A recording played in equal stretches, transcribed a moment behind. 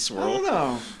I don't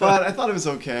know, but I thought it was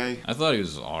okay. I thought he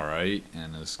was alright,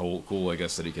 and it's cool, I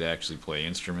guess, that he could actually play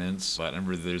instruments. But I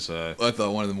remember I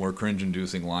thought one of the more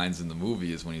cringe-inducing lines in the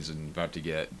movie is when he's about to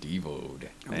get devoed.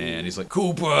 And he's like,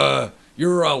 Koopa,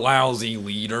 you're a lousy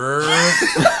leader.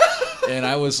 And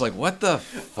I was like, what the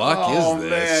fuck is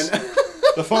this? Man.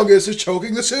 The fungus is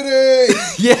choking the city.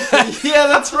 Yeah,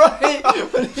 that's right.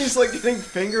 When he's like getting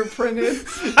fingerprinted.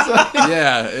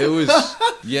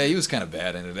 He was kind of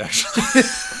bad in it, actually.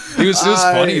 It was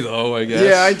funny, though, I guess.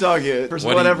 Yeah, I dug it. For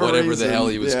whatever the hell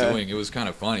he was doing, it was kind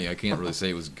of funny. I can't really say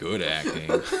it was good acting.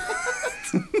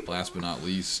 Last but not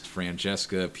least,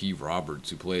 Francesca P.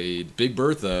 Roberts, who played Big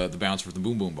Bertha, the bouncer at the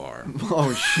Boom Boom Bar.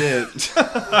 Oh, shit.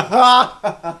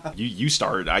 You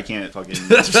started. I can't fucking...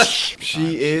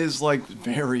 She is, like,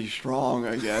 very strong,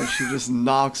 I guess. She just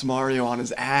knocks Mario on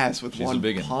his ass with one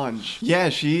punch. Yeah,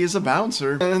 she is a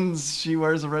bouncer, and she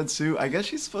wears a red suit. I guess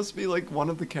she's supposed to be, like, one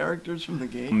of the characters from the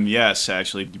game. Yes,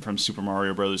 actually, from Super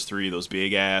Mario Bros. 3, those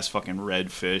big-ass fucking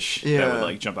red fish that would,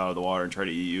 like, jump out of the water and try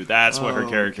to eat you. That's what her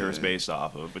character is based off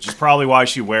of, which is probably why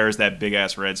she wears that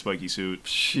big-ass red spiky suit.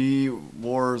 She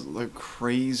wore a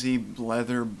crazy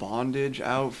leather bondage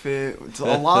outfit.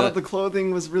 A lot of the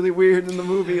clothing was really weird in the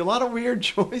movie. A lot of weird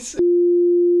choices.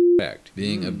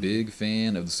 Being a big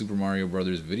fan of the Super Mario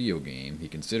Bros. Video game, he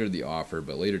considered the offer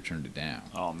but later turned it down.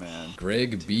 Oh, man.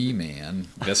 Greg B. Mann,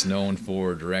 best known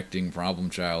for directing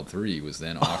Problem Child 3, was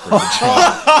then offered the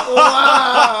job.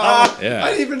 Wow! Yeah. I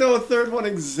didn't even know a third one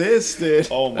existed.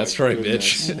 Oh, my That's right,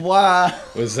 goodness. bitch. Wow.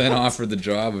 Was then offered the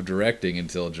job of directing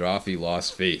until Jaffe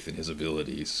lost faith in his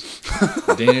abilities.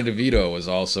 Dana DeVito was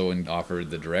also offered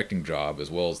the directing job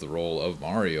as well as the role of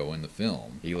Mario in the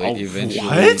film. He eventually...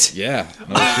 What? Yeah,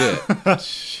 no shit.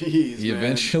 Jeez, He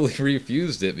eventually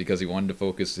refused it because he wanted to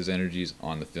focus his energies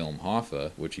on the film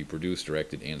Hoffa, which he produced,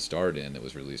 directed, and starred in, that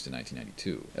was released in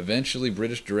 1992. Eventually,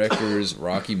 British directors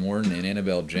Rocky Morton and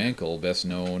Annabelle Jankel, best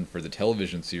known for the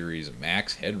television series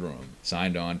Max Headroom,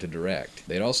 signed on to direct.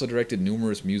 They had also directed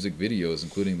numerous music videos,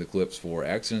 including the clips for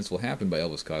Accidents Will Happen by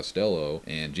Elvis Costello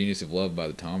and Genius of Love by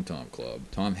the Tom Tom Club.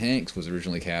 Tom Hanks was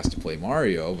originally cast to play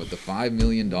Mario, but the $5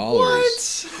 million...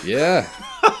 What? Yeah.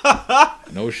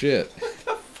 No shit.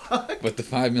 But the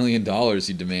 $5 million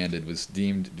he demanded was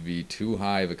deemed to be too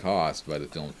high of a cost by the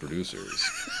film's producers.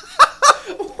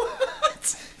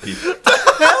 What? It's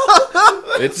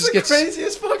the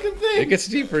craziest fucking thing. It gets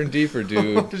deeper and deeper,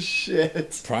 dude. Oh,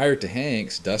 shit. Prior to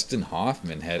Hanks, Dustin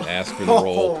Hoffman had asked for the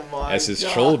role as his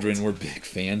children were big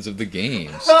fans of the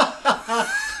games.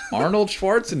 Arnold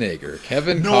Schwarzenegger,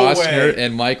 Kevin Costner,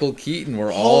 and Michael Keaton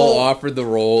were all offered the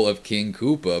role of King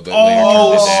Koopa, but later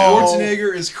turned it down.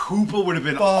 Schwarzenegger as Koopa would have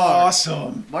been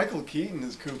awesome. Michael Keaton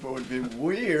as Koopa would be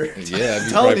weird. Yeah, I'm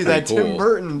telling you that cool. Tim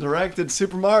Burton directed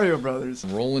Super Mario Brothers.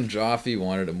 Roland Jaffe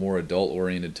wanted a more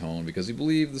adult-oriented tone because he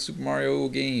believed the Super Mario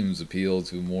games appealed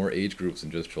to more age groups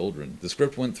than just children. The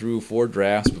script went through 4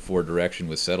 drafts before direction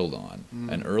was settled on.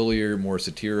 An earlier, more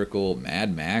satirical,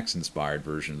 Mad Max-inspired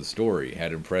version of the story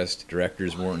had impressed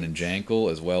directors Morton and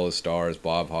Jankel, as well as stars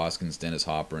Bob Hoskins, Dennis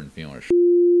Hopper, and Fiona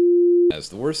as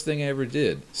the worst thing I ever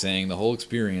did, saying the whole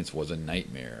experience was a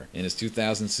nightmare. In his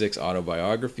 2006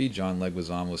 autobiography, John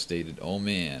Leguizamo stated, "Oh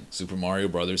man, Super Mario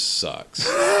Brothers sucks.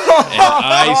 And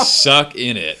I suck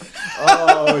in it."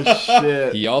 Oh,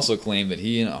 shit. He also claimed that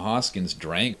he and Hoskins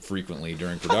drank frequently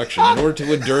during production in order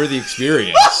to endure the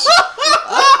experience.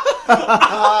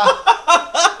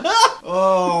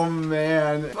 Oh,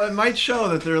 man. It might show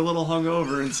that they're a little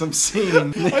hungover in some scene. I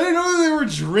didn't know they were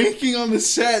drinking on the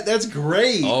set. That's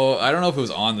great. Oh, I don't know if it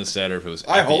was on the set or if it was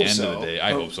at the end of the day.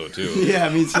 I hope so, too. Yeah,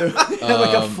 me too. They had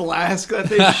like a flask that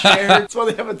they shared. That's why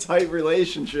they have a tight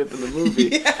relationship in the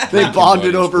movie. They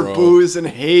bonded over booze and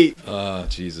hate.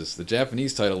 Jesus. The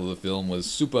Japanese title of the film was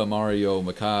Super Mario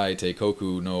Makai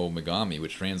Teikoku no Megami,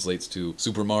 which translates to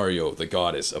Super Mario, the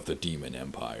Goddess of the Demon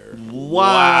Empire.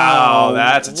 Wow,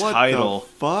 that's a title. What the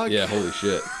fuck? Yeah, holy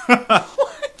shit.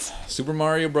 What? Super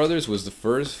Mario Bros. Was the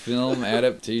first film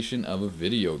adaptation of a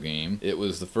video game. It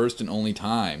was the first and only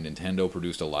time Nintendo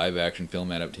produced a live-action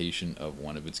film adaptation of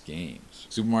one of its games.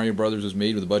 Super Mario Bros. Was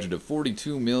made with a budget of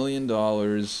 $42 million,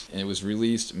 and it was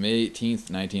released May 18th,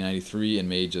 1993, and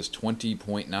made just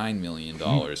 $20.9 million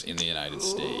in the United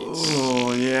States.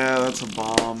 Oh, yeah, that's a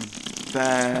bomb.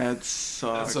 That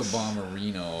sucks. That's a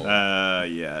bomberino.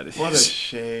 Yeah, it is. What a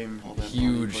shame.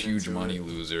 Huge money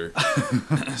loser.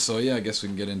 So yeah, I guess we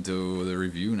can get into the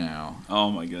review now. Oh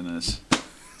my goodness.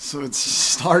 So it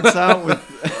starts out with...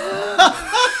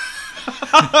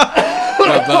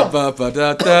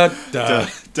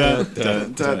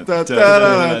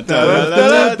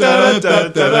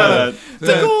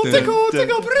 Tickle, tickle,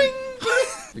 tickle, bring.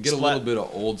 We get a little bit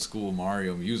of old school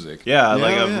Mario music. Yeah,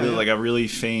 like a really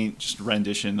faint just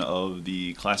rendition of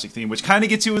the classic theme, which kind of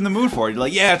gets you in the mood for it. You're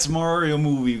like, yeah, it's a Mario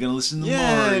movie. You're gonna listen to the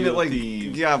Mario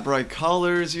theme. Yeah, bright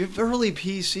colors. You have early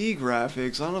PC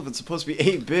graphics. I don't know if it's supposed to be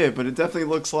 8-bit, but it definitely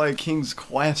looks like King's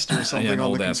Quest or something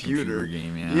on the computer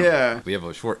game. Yeah. We have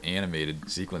a short animated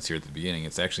sequence here at the beginning.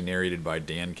 It's actually narrated by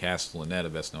Dan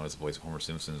Castellaneta, best known as the voice of Homer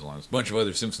Simpson, along with a bunch of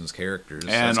other Simpsons characters.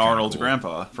 And Arnold's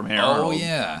grandpa from Hey Arnold. Oh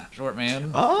yeah, short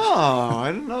man. Oh,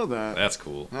 I didn't know that. That's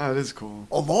cool. That is cool.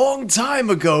 A long time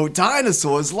ago,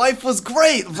 dinosaurs' life was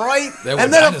great, right?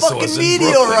 And then a fucking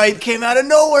meteorite came out of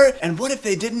nowhere. And what if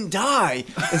they didn't die?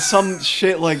 And some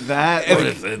shit like that. What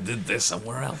if they did this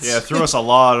somewhere else? Yeah, threw us a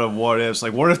lot of what ifs.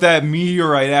 Like, what if that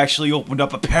meteorite actually opened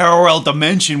up a parallel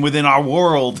dimension within our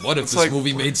world? What if this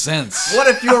movie made sense? What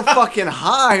if you're fucking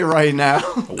high right now?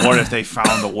 What if they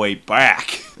found a way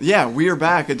back? Yeah, We're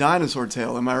Back, A Dinosaur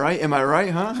Tale. Am I right? Am I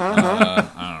right? Huh?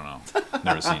 I don't know.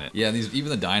 Never seen it. Yeah, even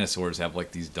the dinosaurs have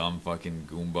like these dumb fucking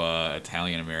Goomba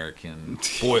Italian American.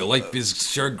 Boy, life is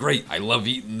sure great. I love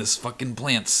eating this fucking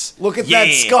plants. Look at that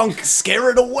skunk, scare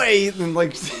it away. And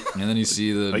like, and then you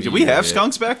see the. Like, did we have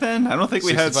skunks back then? I don't think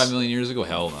we had. 65 million years ago?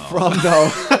 Hell no. From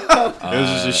no. It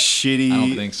was just shitty. I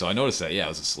don't think so. I noticed that. Yeah, it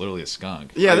was literally a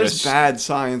skunk. Yeah, there's bad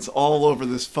science all over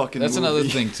this fucking That's movie. another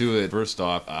thing to it. First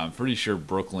off, I'm pretty sure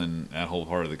Brooklyn, that whole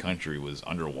part of the country, was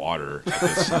underwater at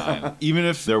this time. Even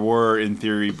if there were, in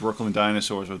theory, Brooklyn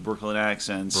dinosaurs with Brooklyn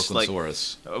accents,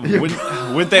 Brooklynsaurus.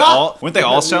 Wouldn't they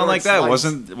all sound like that?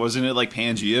 Wasn't it like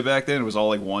Pangea back then? It was all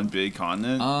like one big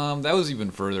continent. That was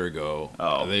even further ago.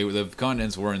 Oh, the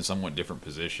continents were in somewhat different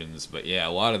positions, but yeah,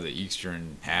 a lot of the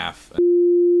eastern half.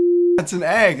 It's an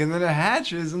egg, and then it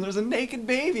hatches, and there's a naked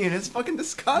baby, and it's fucking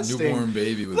disgusting. Newborn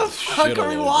baby with the fuck shit are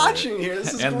we all over watching it. here?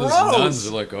 This is and gross. And the nuns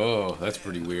are like, oh, that's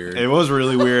pretty weird. It was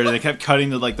really weird. They kept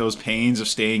cutting to like those panes of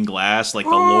stained glass, like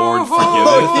the Lord forgiveth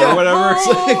or whatever. It's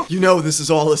like, you know, this is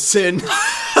all a sin.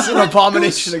 It's an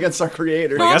abomination against our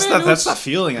Creator. I guess that's the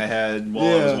feeling I had while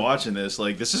I was watching this.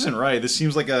 Like, this isn't right. This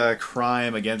seems like a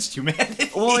crime against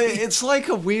humanity. Well, it's like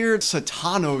a weird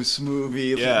Satanos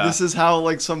movie. Yeah. This is how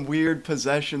like some weird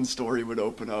possession story would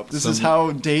open up. This is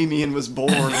how Damien was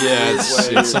born. Yeah,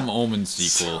 it's some Omen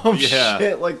sequel. Some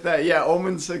shit like that. Yeah,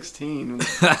 Omen 16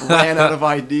 ran out of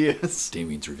ideas.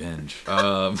 Damien's Revenge.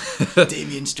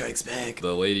 Damien Strikes Back.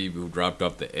 The lady who dropped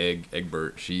off the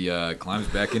Egbert, she climbs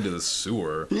back into the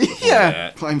sewer.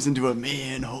 Yeah, climbs into a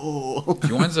manhole.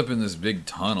 She winds up in this big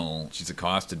tunnel. She's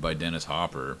accosted by Dennis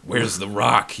Hopper. Where's the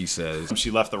rock? He says.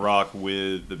 She left the rock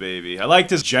with the baby. I liked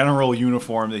his general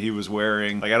uniform that he was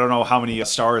wearing. Like, I don't know how many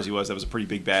stars he was. That was a pretty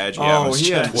big badge. Oh,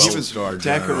 yeah. He was 12-star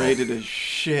decorated as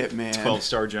shit, man.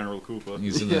 12-star General Koopa.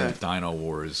 He's in the Dino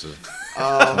Wars of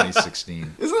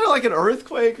 2016. Isn't there like an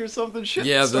earthquake or something? Shit,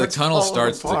 yeah, the tunnel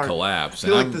starts to collapse. I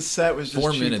feel like the set was just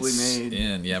 4 cheaply minutes made.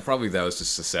 in. Yeah, probably that was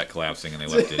just the set collapsing and they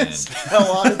left it in.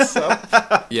 Fell on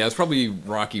itself. Yeah, it's probably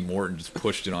Rocky Morton just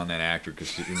pushed it on that actor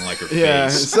because she didn't like her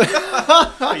face.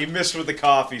 Yeah. He missed with the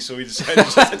coffee, so he decided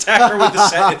to just attack her with the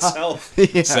set itself.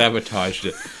 Yeah. Sabotaged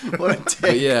it. What a dick.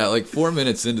 But yeah, like 4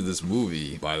 minutes into this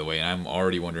movie, by the way, and I'm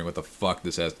already wondering what the fuck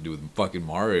this has to do with fucking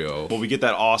Mario. Well, we get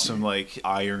that awesome, like,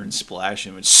 iron splash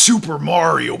image. Super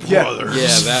Mario Brothers.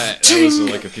 Yeah, that was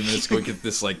like a few minutes ago. We get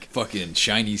this, like, fucking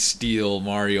shiny steel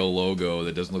Mario logo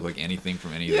that doesn't look like anything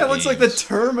from any of the Yeah, it looks like the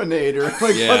Terminator.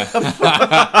 Like, yeah. what the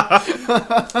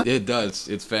fuck? It does.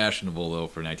 It's fashionable, though,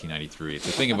 for 1993.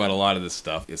 The thing about a lot of this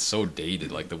stuff, it's so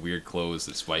dated. Like, the weird clothes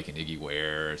that Spike and Iggy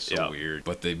wear are so weird.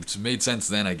 But they made sense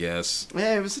then, I guess.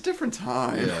 Yeah, it was a different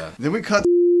time. Yeah. Then we cut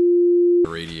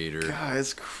radiator. God,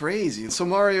 it's crazy. So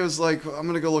Mario's like, I'm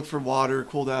gonna go look for water,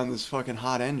 cool down this fucking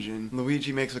hot engine.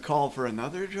 Luigi makes a call for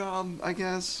another job, I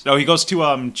guess. No, he goes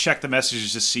to check the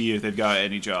messages to see if they've got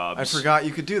any jobs. I forgot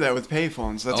you could do that with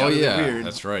payphones. That's really weird.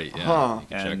 That's right. Yeah. Huh. You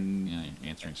can check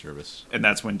answering service. And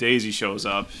that's when Daisy shows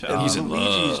up. And he's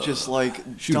Luigi's just like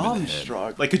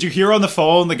dumbstruck. Like, could you hear on the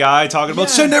phone the guy talking about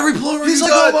send every plumber? He's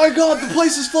like, oh my god, the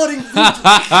place is flooding.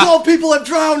 Oh, people have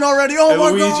drowned already. Oh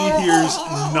my god. Luigi hears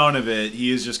none of it. He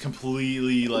is just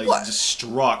completely just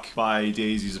struck by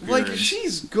Daisy's appearance. Like,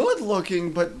 she's good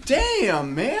looking, but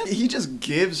damn, man. He just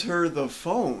gives her the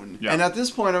phone. Yeah. And at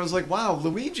this point, I was like, wow,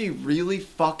 Luigi really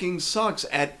fucking sucks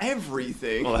at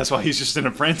everything. Well, that's why he's just an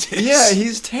apprentice. Yeah,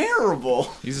 he's terrible.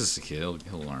 He's just a kid.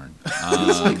 He'll learn.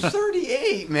 He's like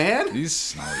 38, man. No, he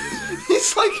isn't.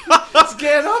 He's like, he's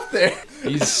getting up there.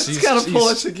 He's got to pull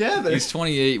it together. He's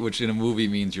 28, which in a movie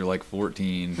means you're like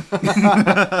 14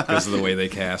 because of the way they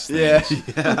cast cast Yeah.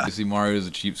 things. Yeah. You see Mario's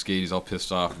a cheapskate. He's all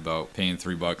pissed off about paying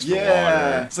 $3 for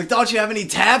water. It's like, don't you have any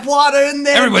tap water in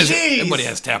there? Everybody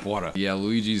has tap water. Yeah,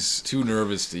 Luigi's too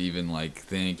nervous to even like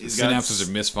think. His synapses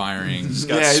are misfiring. He's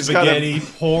got spaghetti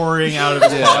pouring out of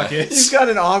his pockets. He's got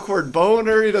an awkward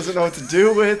boner. He doesn't know what to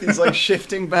do with. He's like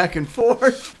shifting back and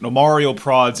forth. No, Mario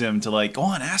prods him to like, go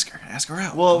on, ask her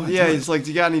out. Well, yeah, he's like,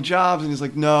 do you got any jobs? And he's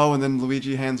like, no. And then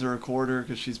Luigi hands her a quarter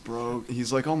because she's broke.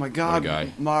 He's like, oh my god,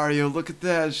 Mario, look at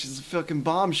that. She's a fucking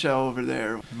bombshell over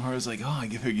there. And Mario's like, oh,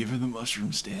 give her the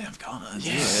mushroom stamp. Come on,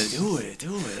 yeah, do it.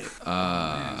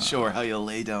 Man, show her how you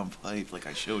lay down pipe like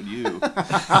I showed you.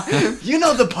 You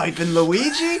know the piping,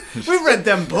 Luigi. We read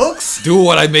them books. Do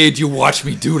what I made you watch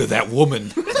me do to that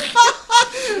woman.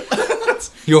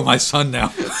 You're my son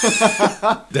now.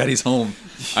 Daddy's home.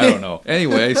 I don't know.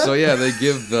 Anyway, so yeah, they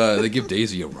give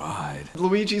Daisy a ride.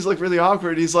 Luigi's like really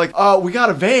awkward. He's like, we got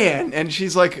a van. And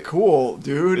she's like, cool,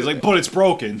 dude. He's like, but it's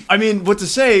broken. I mean, what to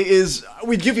say is,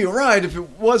 we'd give you a ride if it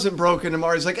wasn't broken. And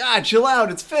Mario's like, chill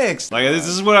out, it's fixed. Like, this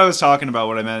is what I was talking about,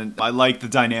 what I meant. I like the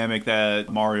dynamic that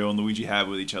Mario and Luigi have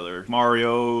with each other.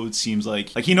 Mario seems like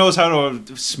he knows how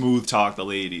to smooth talk the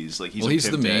ladies. Like, he's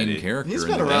the main character in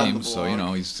the game, so,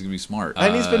 he's going to be smart.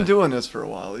 And he's been doing this for a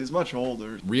while. He's much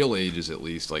older. Real age is at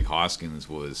least. Like Hoskins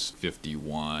was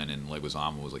 51 and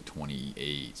Leguizamo was like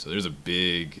 28, so there's a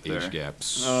big age gap.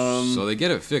 So they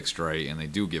get it fixed right, and they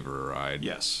do give her a ride.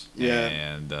 Yes. Yeah.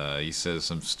 And he says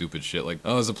some stupid shit like,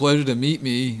 "Oh, it's a pleasure to meet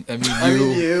me. I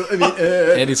mean you.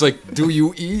 And he's like, "Do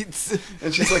you eat?"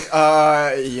 And she's like,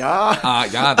 yeah.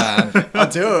 Yeah,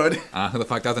 Dad. Dude. Who the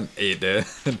fuck doesn't eat it?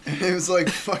 It was like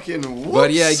fucking whoops.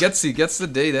 But yeah, he gets the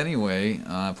date anyway.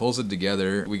 Pulls it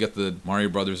together. We get the Mario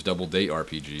Brothers Double Date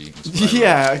RPG.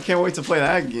 Yeah, I can't wait to play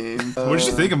that game. What did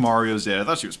you think of Mario's date? I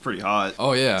thought she was pretty hot.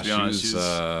 Oh yeah, she was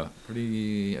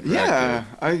pretty attractive. Yeah,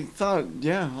 I thought,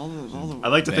 all the I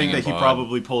like to think that he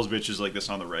probably pulls bitches like this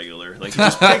on the regular. Like he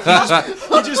just picked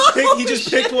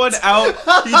one out.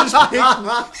 He just picked.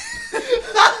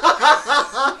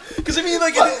 Because I mean,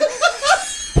 like.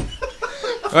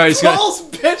 All right, he's got pulls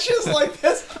bitches like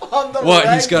this on the what?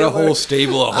 regular. He's got a whole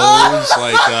stable of hoes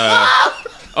like.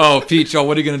 Oh, Peach,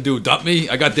 what are you going to do? Dump me?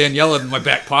 I got Daniela in my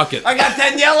back pocket. I got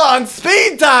Daniela on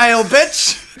speed dial,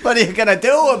 bitch. What are you going to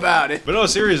do about it? But no,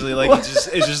 seriously, like,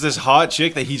 it's just this hot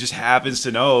chick that he just happens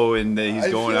to know and that he's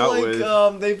going out with.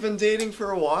 They've been dating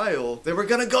for a while. They were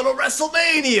going to go to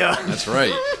WrestleMania. That's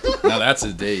right. Now that's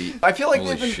a date. I feel like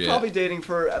they've been probably dating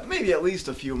for maybe at least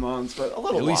a few months, but a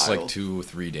little while. At least like 2 or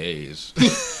 3 days.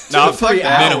 No, 3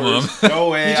 hours. Minimum. No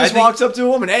way. He just walks up to a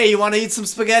woman. Hey, you want to eat some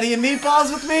spaghetti and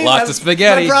meatballs with me? Lots of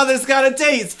spaghetti. My brother's got a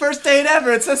date. It's first date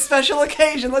ever. It's a special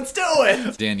occasion. Let's do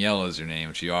it. Daniela is her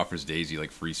name. She offers Daisy like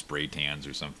free spray tans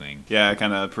or something. Yeah,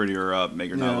 kind of pretty her up,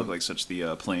 make her not look like such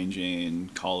the plain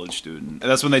Jane college student. And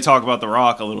that's when they talk about The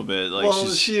Rock a little bit. Like,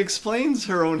 she explains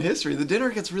her own history. The dinner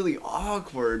gets really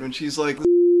awkward when she's like...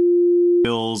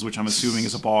 Bills, which I'm assuming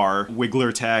is a bar.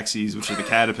 Wiggler taxis, which are the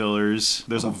caterpillars.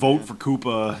 There's a vote for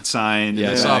Koopa sign.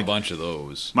 Yeah, I saw a bunch of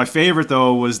those. My favorite,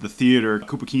 though, was the theater.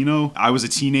 Koopa Kino. I was a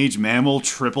teenage mammal,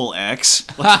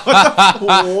 XXX.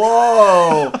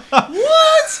 Whoa.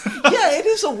 What? Yeah, it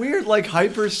is a weird, like,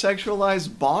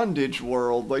 hyper-sexualized bondage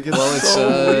world. Like, it's so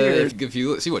weird. If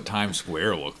you see what Times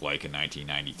Square looked like in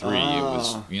 1993, it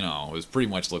was, it was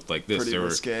pretty much looked like this. Pretty there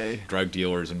risque. were drug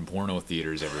dealers and porno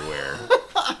theaters everywhere.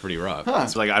 Pretty rough.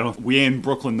 It's like, we ain't in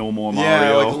Brooklyn no more, Yeah,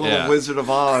 Mario. like a little Wizard of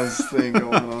Oz thing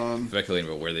going on. Speculating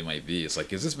about where they might be. It's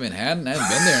like, is this Manhattan? I haven't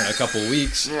been there in a couple of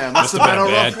weeks. Yeah, must have been a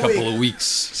bad rough week. couple of weeks.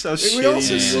 So we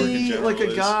also shitty. see like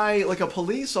a guy, like a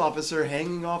police officer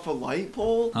hanging off a light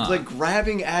pole, like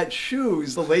grabbing at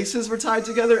shoes. The laces were tied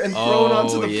together and thrown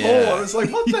onto the pole. I was like,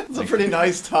 what the? That's a pretty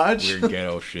nice touch. Weird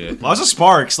ghetto shit. Lots of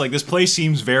sparks. Like, this place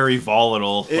seems very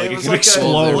volatile. Like, it could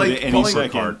explode at any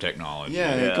second. Technology.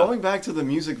 Yeah, going back to the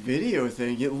music video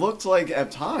thing, it looked like at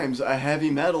times a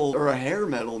heavy metal or a hair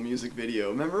metal music video.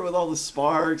 Remember with all the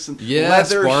sparks and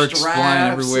leather sparks straps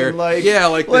flying everywhere. And like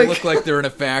they look like they're in a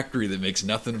factory that makes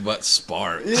nothing but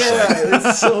sparks. Yeah,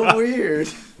 it's so weird.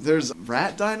 There's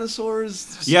rat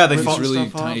dinosaurs. Yeah, they fall really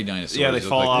tiny dinosaurs. Yeah, they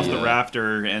fall off the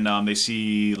rafter, and they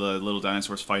see the little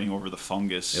dinosaurs fighting over the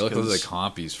fungus. They look like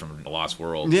compies from The Lost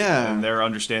World. Yeah, and they're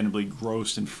understandably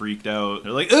grossed and freaked out.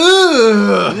 They're like,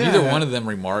 ugh! Neither one of them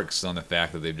remarks on the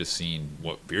fact that they've just seen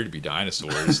what appear to be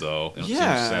dinosaurs, though. They don't seem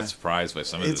that surprised by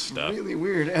some of this stuff. It's really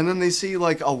weird. And then they see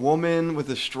like a woman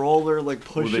with a stroller like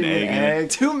pushing an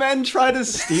egg. 2 men try to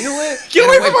steal it. Get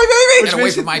away from my baby! Get away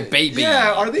from my baby!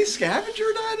 Yeah, are they scavenger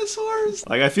dinosaurs? dinosaurs.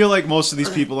 Like, I feel like most of these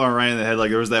people aren't right in the head. Like,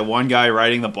 there was that one guy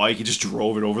riding the bike. He just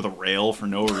drove it over the rail for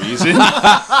no reason.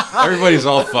 Everybody's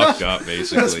all fucked up,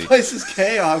 basically. This place is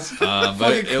chaos.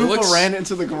 But it looks ran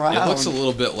into the ground. It looks a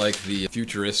little bit like the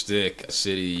futuristic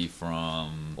city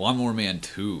from Lawnmower Man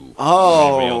 2.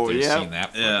 Oh, yeah. Seen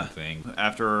that fucking thing.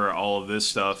 After all of this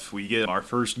stuff, we get our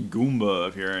first Goomba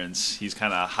appearance. He's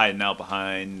kind of hiding out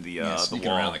behind the sneaking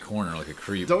wall. around the corner like a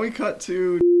creep. Don't we cut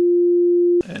to...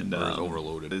 And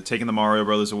overloaded. They're taking the Mario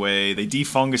Brothers away. They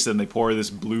defungus them. They pour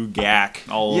this blue gack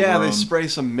all over them. they spray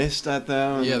some mist at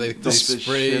them. Yeah, they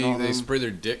spray their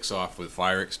dicks off with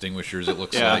fire extinguishers, it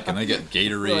looks like, and they get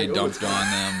Gatorade dumped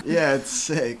on them. Yeah, it's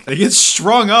sick. They get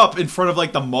strung up in front of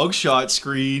like the mugshot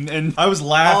screen, and I was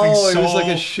laughing so it was like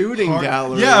a shooting hard.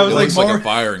 gallery. Yeah, it was Looks like a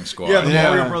firing squad. Yeah, the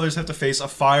Mario Brothers have to face a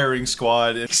firing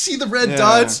squad. And you see the red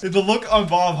dots? And the look on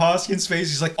Bob Hoskins' face,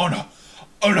 he's like, oh no.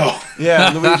 Oh no! Yeah,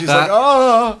 Luigi's like,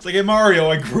 oh! It's like, hey Mario,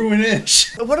 I grew an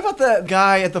inch. What about that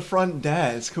guy at the front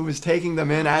desk who was taking them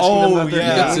in, asking them about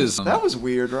their names? That was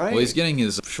weird, right? Well, he's getting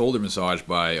his shoulder massaged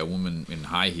by a woman in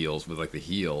high heels with like the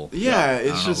heel. Yeah, I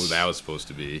don't know who that was supposed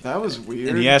to be. That was weird.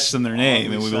 And he asks them their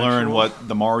name, and we learn what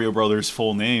the Mario Brothers'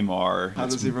 full name are. How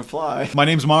does he reply? My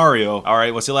name's Mario. All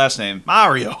right, what's your last name?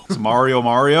 Mario. It's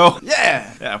Mario.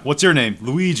 Yeah. Yeah. What's your name?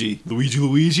 Luigi.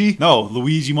 Luigi? No,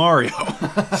 Luigi Mario.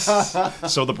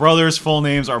 So the brothers' full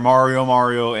names are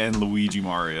Mario, and Luigi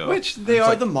Mario. Which they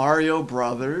are the Mario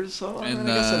brothers, so I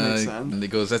guess that makes sense. And he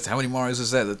goes, "That's how many Marios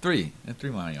is that? Three. 3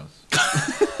 Marios."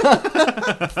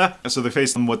 So they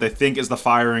face them what they think is the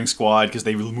firing squad because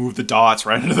they remove the dots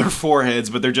right into their foreheads,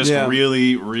 but they're just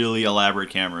really, really elaborate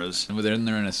cameras. And they're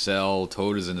in a cell.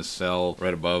 Toad is in a cell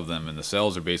right above them, and the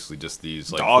cells are basically just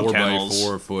these like dog 4 kennels. by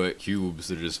 4 foot cubes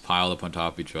that are just piled up on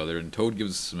top of each other. And Toad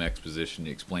gives some exposition.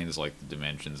 He explains like the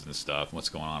dimensions and stuff, what's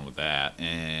going on with that.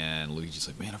 And Luigi's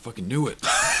like, "Man, I fucking knew it.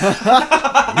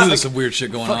 I knew there's some weird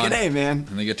shit going on." Fucking A, man.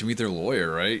 And they get to meet their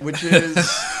lawyer, right? Which is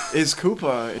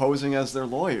Koopa posing as their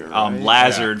lawyer, right?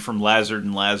 Lazard from Lazard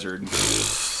and Lazard.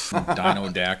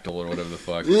 Dinodactyl or whatever the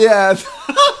fuck. Yeah.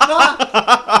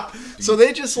 So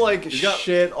they just like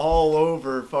shit all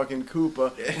over fucking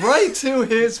Koopa, right to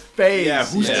his face. Yeah,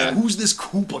 who's this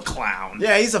Koopa clown?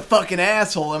 Yeah, he's a fucking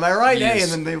asshole. Am I right? He Hey,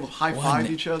 is and then they high five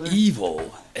each other.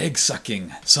 Evil,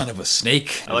 egg-sucking son of a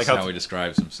snake. I like how he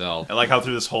describes himself. I like how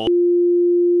through this whole...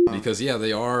 Because,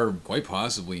 they are quite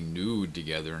possibly nude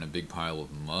together in a big pile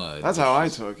of mud. That's how I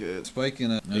took it. Spike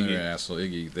and another asshole,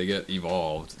 Iggy, they get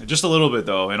evolved. Just a little bit,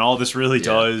 though, and all this really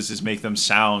does is make them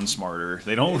sound smarter.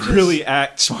 They don't really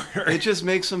act smarter. It just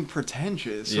makes them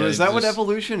pretentious. So Yeah, is that what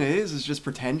evolution is? Is just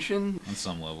pretension? On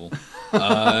some level.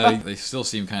 They still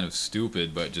seem kind of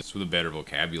stupid, but just with a better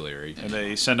vocabulary. And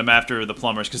they send them after the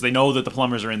plumbers because they know that the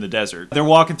plumbers are in the desert. They're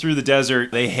walking through the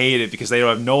desert. They hate it because they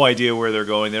have no idea where they're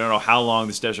going. They don't know how long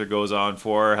this desert goes on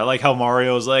for. I like how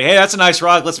Mario's like, "Hey, that's a nice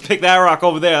rock. Let's pick that rock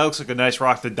over there. That looks like a nice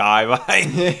rock to die by."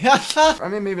 I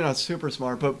mean, maybe not super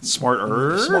smart, but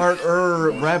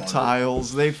smarter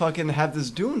reptiles. They fucking have this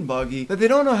dune buggy that they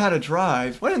don't know how to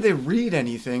drive. Why didn't they read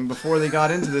anything before they got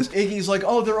into this? Iggy's like,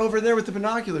 "Oh, they're over there with the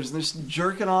binoculars," and they're just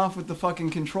jerking off with the fucking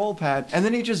control pad, and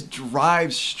then he just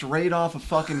drives straight off a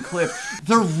fucking cliff.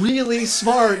 They're really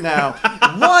smart now.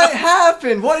 What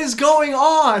happened? What is going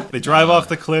on? They drive off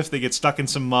the cliff. They get stuck in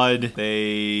some mud.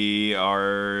 They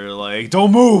are like,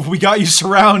 "Don't move. We got you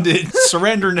surrounded.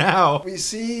 Surrender now." We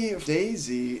see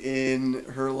Daisy in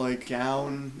her like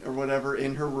gown or whatever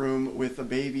in her room with a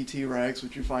baby T-Rex,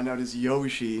 which you find out is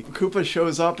Yoshi. Koopa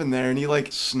shows up in there and he like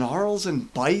snarls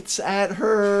and bites at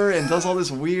her and does all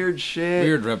this weird shit.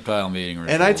 Weird reptile mating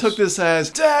rituals. And I took this as,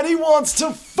 "Daddy wants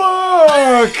to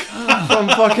fuck!" from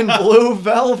fucking Blue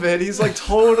Velvet. He's like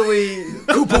totally...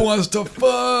 Koopa wants to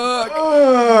fuck!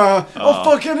 I'll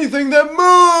fuck anything that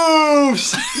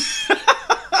moves!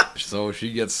 So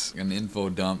she gets an info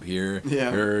dump here.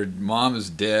 Yeah. Her mom is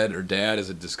dead. Her dad is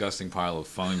a disgusting pile of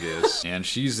fungus. And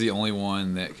she's the only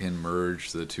one that can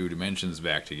merge the 2 dimensions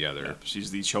back together. Yep,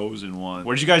 she's the chosen one.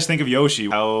 What did you guys think of Yoshi?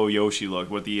 How Yoshi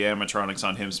looked? What the animatronics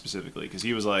on him specifically? Because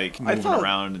he was like moving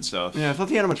around and stuff. Yeah, I thought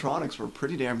the animatronics were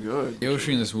pretty damn good.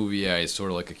 Yoshi in this movie, is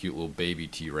sort of like a cute little baby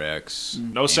T-Rex.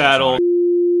 No saddle.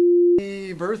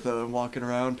 Bertha walking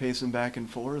around, pacing back and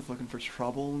forth, looking for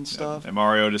trouble and stuff. And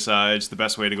Mario decides the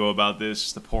best way to go about this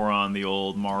is to pour on the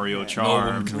old Mario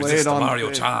charm. Resist the Mario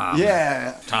charm.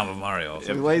 Yeah. Charm of Mario.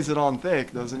 So he lays it on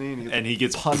thick, doesn't he? And he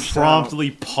gets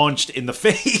promptly punched in the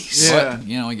face. Yeah. But,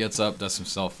 he gets up, does some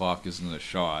self-fuck, gives him a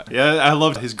shot. Yeah, I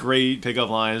loved his great pickup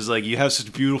line. It's like, "You have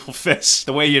such beautiful fists.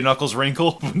 The way your knuckles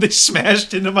wrinkle when they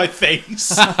smashed into my face."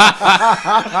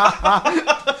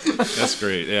 That's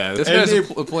great, yeah. This guy's a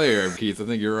player, Keith. I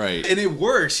think you're right. And it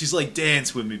works. She's like,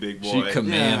 dance with me, big boy. She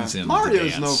commands him.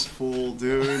 Mario's to no dance. fool,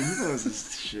 dude. He knows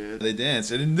his shit. They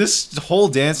dance. And in this whole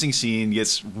dancing scene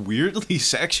gets weirdly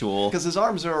sexual. Because his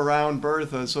arms are around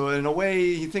Bertha, so in a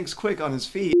way, he thinks quick on his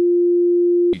feet.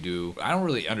 Do. I don't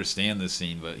really understand this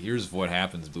scene, but here's what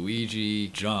happens. Luigi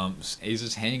jumps. He's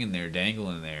just hanging there,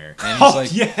 dangling there. And he's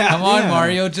like, come on,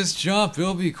 Mario, just jump.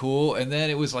 It'll be cool. And then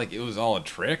it was all a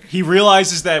trick. He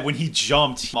realizes that when he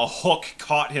jumped, a hook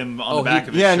caught him on the back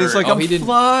of his shirt. Yeah, and he's like, I'm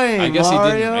flying, I guess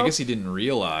Mario. I guess he didn't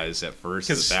realize at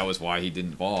first that was why he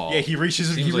didn't fall. Yeah, he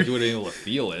reaches... Seems like he would have been able to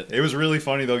feel it. It was really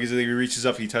funny, though, because he reaches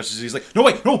up, he touches it, he's like, no,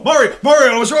 wait, no, Mario,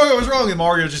 I was wrong. And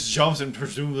Mario just jumps and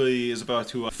presumably is about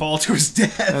to fall to his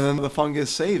death. And then the fungus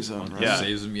saves him, right? Yeah.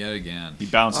 Saves him yet again. He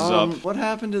bounces up. What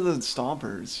happened to the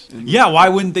stompers? Yeah, why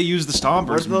wouldn't they use the stompers?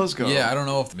 Where'd those go? Yeah, I don't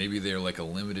know if maybe they're like a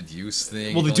limited use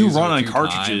thing. Well, they do run on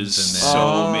cartridges,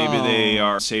 so maybe they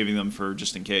are saving them for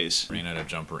just in case. Ran out of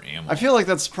jumper ammo. I feel like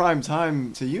that's prime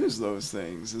time to use those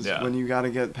things, is when you gotta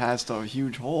get past a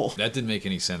huge hole. That didn't make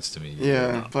any sense to me.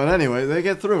 Yeah, but anyway, they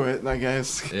get through it, I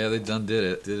guess. Yeah, they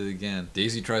did it again.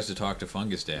 Daisy tries to talk to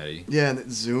Fungus Daddy. Yeah, and it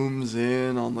zooms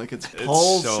in on like it's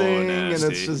pulsing, and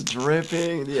it's just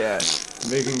dripping. Yeah,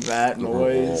 making that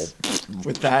noise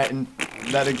with that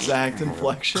exact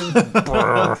inflection.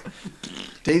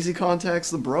 Daisy contacts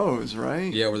the bros,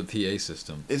 right? Yeah, or the PA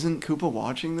system. Isn't Koopa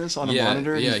watching this on a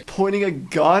monitor? Yeah. He's pointing a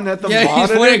gun at the monitor. Yeah,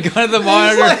 he's pointing a gun at the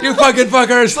monitor. Like, you fucking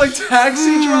fuckers! It's like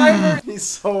Taxi Driver. He's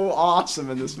so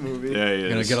awesome in this movie. Yeah, he is.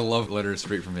 Gonna get a love letter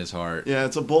straight from his heart. Yeah,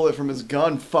 it's a bullet from his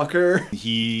gun, fucker.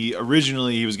 He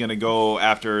was gonna go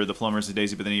after the plumbers to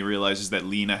Daisy, but then he realizes that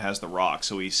Lena has the rock,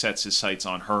 so he sets his sights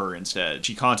on her instead.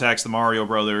 She contacts the Mario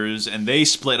brothers, and they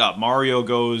split up. Mario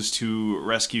goes to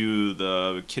rescue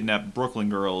the kidnapped Brooklyn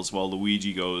girls, while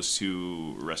Luigi goes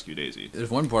to rescue Daisy. There's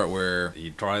one part where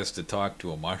he tries to talk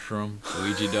to a mushroom,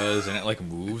 Luigi does, and it like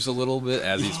moves a little bit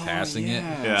as he's passing it.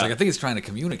 Yeah. It's like, I think it's trying to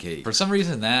communicate. For some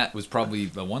reason, that was probably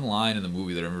the one line in the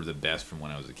movie that I remember the best from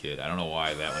when I was a kid. I don't know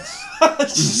why that one's...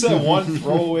 It's just that one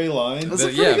throwaway line. That's a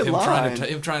pretty good line.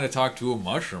 Him trying to talk to a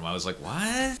mushroom. I was like,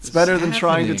 what? It's better than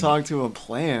trying to talk to a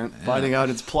plant, finding out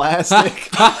it's plastic.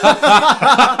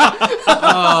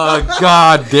 Oh,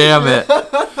 God damn it.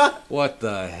 What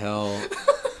the hell?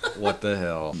 What the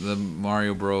hell? The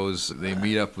Mario Bros, they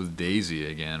meet up with Daisy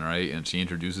again, right? And she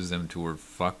introduces them to her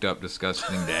fucked up,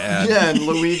 disgusting dad. Yeah, and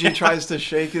Luigi tries to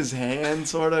shake his hand,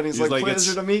 sort of, and he's like,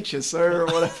 pleasure to meet you, sir, or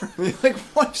whatever. He like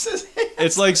wipes his hand.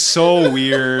 It's like so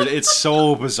weird. It's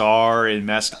so bizarre and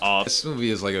messed up. This movie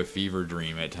is like a fever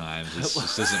dream at times. It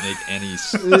just doesn't make any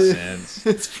sense.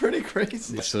 It's pretty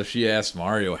crazy. So she asks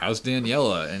Mario, how's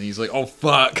Daniela? And he's like, oh,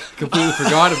 fuck. Completely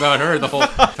forgot about her the whole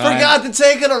time. Forgot to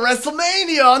take her to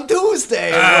WrestleMania on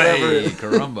Tuesday or whatever. Ay,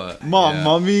 caramba.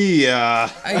 Mamma mia.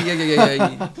 Ay.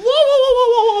 Whoa, whoa, whoa,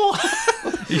 whoa, whoa.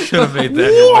 You should have made that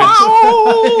noise.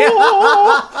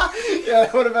 Yeah,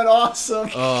 that would have been awesome.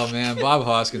 Oh, man. Bob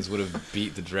Hoskins would have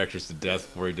beat the directors to death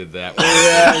before he did that.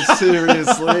 Yeah,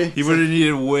 seriously. He would have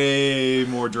needed way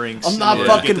more drinks. I'm not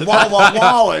fucking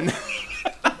wallin'.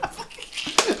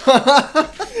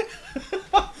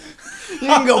 You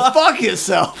can go fuck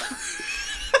yourself.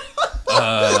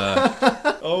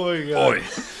 Oh my god. Oi.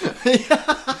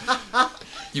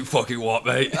 You fucking what,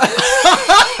 mate?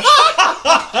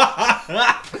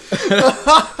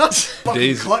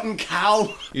 Fucking cutting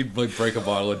cow. You'd like break a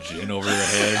bottle of gin over their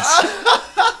heads.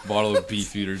 Bottle of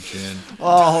Beefeater gin.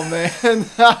 Oh man.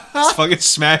 Just fucking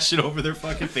smash it over their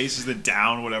fucking faces, then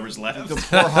down whatever's left. To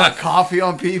pour hot coffee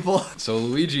on people. So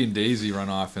Luigi and Daisy run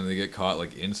off and they get caught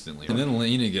like instantly. And then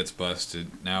Lena gets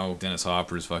busted. Now Dennis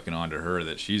Hopper's fucking onto her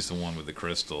that she's the one with the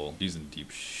crystal. She's in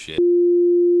deep shit.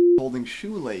 Holding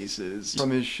shoelaces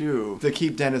from his shoe to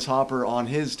keep Dennis Hopper on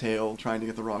his tail, trying to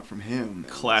get the rock from him.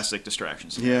 Classic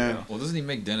distractions. Yeah. Well, doesn't he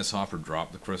make Dennis Hopper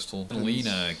drop the crystal? And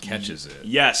Lena catches it.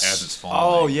 Yes. As it's falling.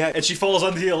 Oh, yeah. And she falls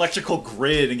onto the electrical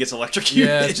grid and gets electrocuted.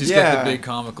 Yeah, she's got the big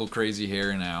comical crazy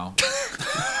hair now.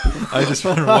 I just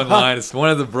remember one line. It's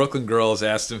one of the Brooklyn girls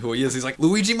asked him who he is. He's like,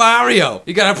 Luigi Mario.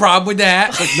 You got a problem with that?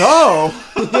 It's like, No.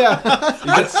 Yeah.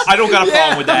 I don't got a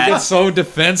problem with he that. gets so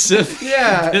defensive.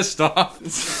 Yeah. Pissed off.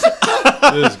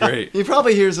 It was great. He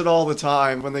probably hears it all the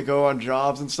time when they go on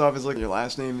jobs and stuff. It's like, your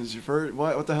last name is your first.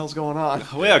 What the hell's going on?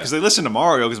 Well, yeah, because they listen to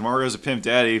Mario, because Mario's a pimp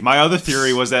daddy. My other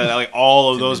theory was that like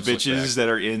all of those bitches that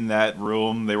are in that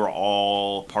room, they were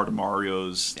all part of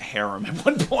Mario's harem at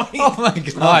one point. Oh my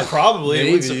god. Probably. Maybe.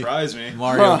 It would surprise me.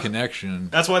 Mario connection.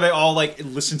 That's why they all like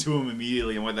listened to him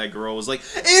immediately, and when that girl was like,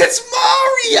 "It's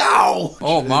Mario!"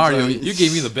 Oh, Mario, you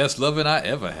gave me the best loving I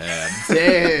ever had.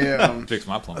 Damn. Fix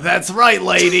my plumber. That's right,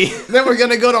 lady. Then we're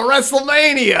gonna go to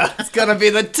WrestleMania. It's gonna be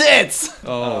the tits.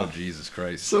 Oh, Jesus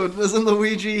Christ. So doesn't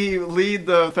Luigi lead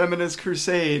the feminist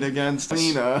crusade against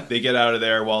Lena? They get out of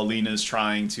there while Lena's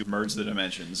trying to merge the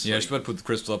dimensions. Yeah, Like, she's about to put the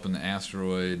crystal up in the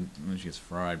asteroid when she gets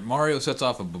fried. Mario sets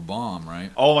off a bomb, right?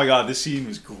 oh my god, this scene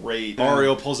was great.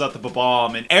 Mario pulls out the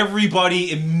bomb, and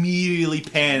everybody immediately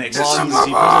panics as soon as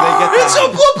he It's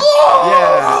a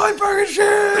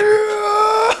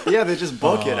Yeah. Yeah, they just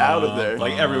book it out of there.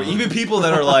 Like everyone, even people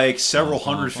that are like several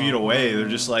hundred feet away, they're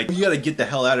just like, "You gotta get the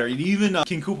hell out of here." And even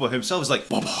King Koopa himself is like,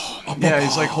 Yeah,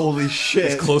 he's like, holy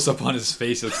shit. Close up on his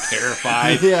face, looks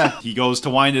terrified. Yeah. he goes to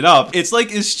wind it up. It's like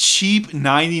this cheap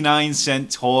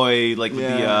 99-cent toy, like with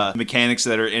the mechanics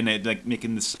that are in it, like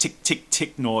making this tick tick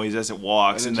tick noise as it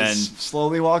walks, and it then just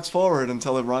slowly walks forward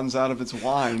until it runs out of its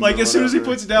wine. like or as soon as he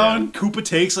whatever. puts it down, Koopa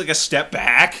takes like a step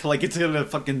back, like it's gonna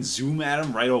fucking zoom at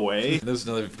him right away. There's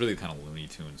another really kind of Looney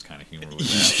Tunes kind of humor with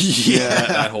that.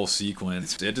 That whole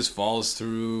sequence. It just falls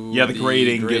through. Yeah, the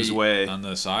grating grate gives way. on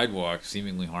the sidewalk,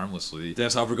 seemingly harmlessly.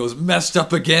 Grasshopper goes, "Messed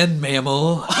up again,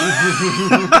 mammal."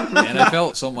 And I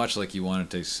felt so much like he wanted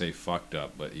to say "fucked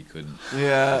up," but he couldn't.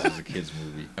 Yeah. This is a kid's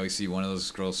movie. We see one of those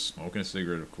girls smoking a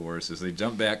cigarette, of course. As they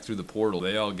jump back through the portal,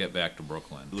 they all get back to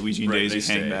Brooklyn. Luigi and Right, Daisy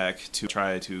they hang stay. back to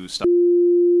try to stop.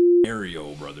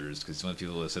 Mario Brothers, because one of the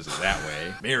people that says it that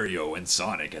way. Mario and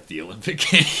Sonic at the Olympic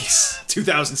Games.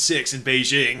 2006 in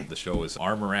Beijing. The show is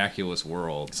Our Miraculous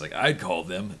World. It's like, I'd call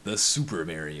them the Super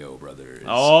Mario Brothers.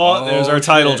 Oh, there's our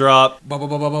title shit. drop. Ba ba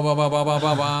ba ba ba ba ba ba ba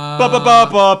ba ba. Ba ba ba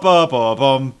ba ba ba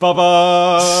bum ba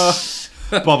ba.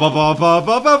 Ba ba ba ba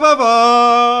ba ba ba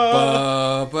ba.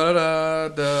 Ba ba da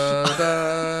da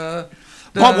da.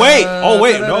 But wait! Oh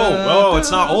wait! No,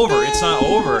 it's not over. It's not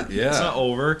over. Yeah. It's not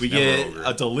over. We Never get over.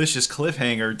 a delicious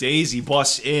cliffhanger. Daisy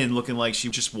busts in looking like she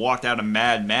just walked out of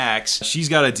Mad Max. She's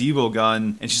got a Devo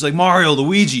gun, and she's like, "Mario,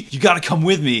 Luigi, you gotta come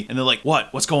with me." And they're like,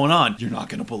 "What? What's going on?" "You're not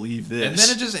gonna believe this." And then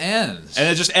it just ends. And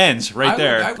it just ends right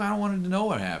there. I kind of wanted to know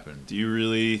what happened. Do you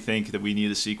really think that we need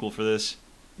a sequel for this?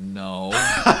 No.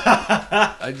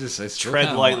 I still Tread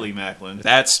kinda lightly, Macklin.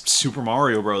 That's Super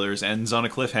Mario Brothers ends on a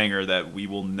cliffhanger that we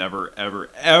will never, ever,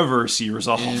 ever see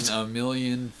resolved. In a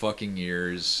million fucking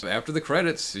years. After the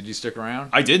credits, did you stick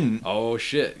around? I didn't. Oh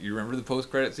shit! You remember the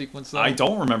post-credit sequence though? I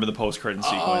don't remember the post-credit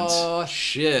sequence. Oh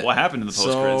shit! What happened in the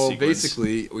post-credit So sequence?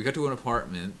 basically, we got to an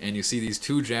apartment, and you see these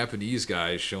two Japanese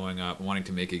guys showing up, wanting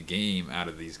to make a game out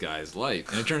of these guys' life.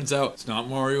 And it turns out it's not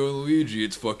Mario and Luigi;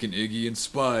 it's fucking Iggy and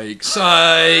Spike.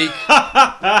 Psych,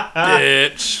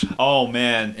 bitch. Oh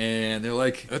man. And they're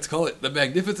like, let's call it the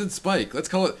Magnificent Spike. Let's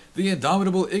call it the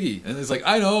Indomitable Iggy. And it's like,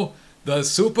 I know. The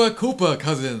Super Koopa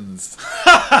Cousins.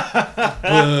 I'd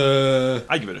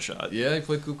give it a shot. Yeah, they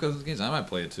played Koopa Cousins games. I might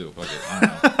play it too. Fuck it. I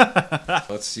don't know.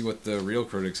 Let's see what the real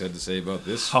critics had to say about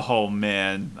this. Oh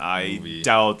man, I Movie.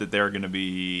 doubt that they're going to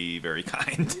be very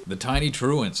kind. The Tiny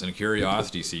Truants and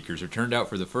Curiosity Seekers are turned out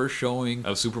for the first showing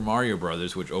of Super Mario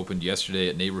Bros., which opened yesterday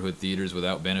at neighborhood theaters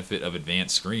without benefit of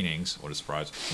advanced screenings. What a surprise.